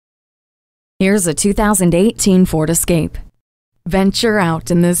Here's a 2018 Ford Escape. Venture out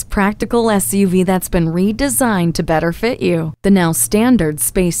in this practical SUV that's been redesigned to better fit you. The now standard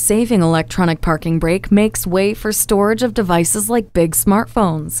space-saving electronic parking brake makes way for storage of devices like big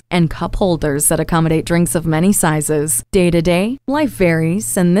smartphones and cup holders that accommodate drinks of many sizes. Day to day, life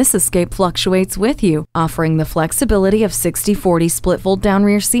varies, and this Escape fluctuates with you, offering the flexibility of 60/40 split fold-down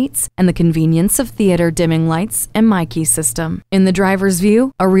rear seats and the convenience of theater dimming lights and My Key system. In the driver's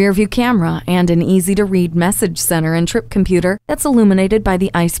view, a rear view camera and an easy-to-read message center and trip computer that's illuminated by the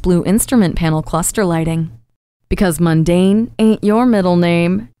ice blue instrument panel cluster lighting. Because mundane ain't your middle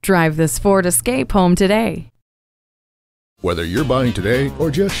name, drive this Ford Escape home today. Whether you're buying today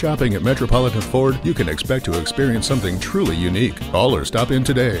or just shopping at Metropolitan Ford, you can expect to experience something truly unique. Call or stop in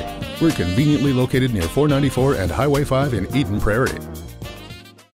today. We're conveniently located near 494 and Highway 5 in Eden Prairie.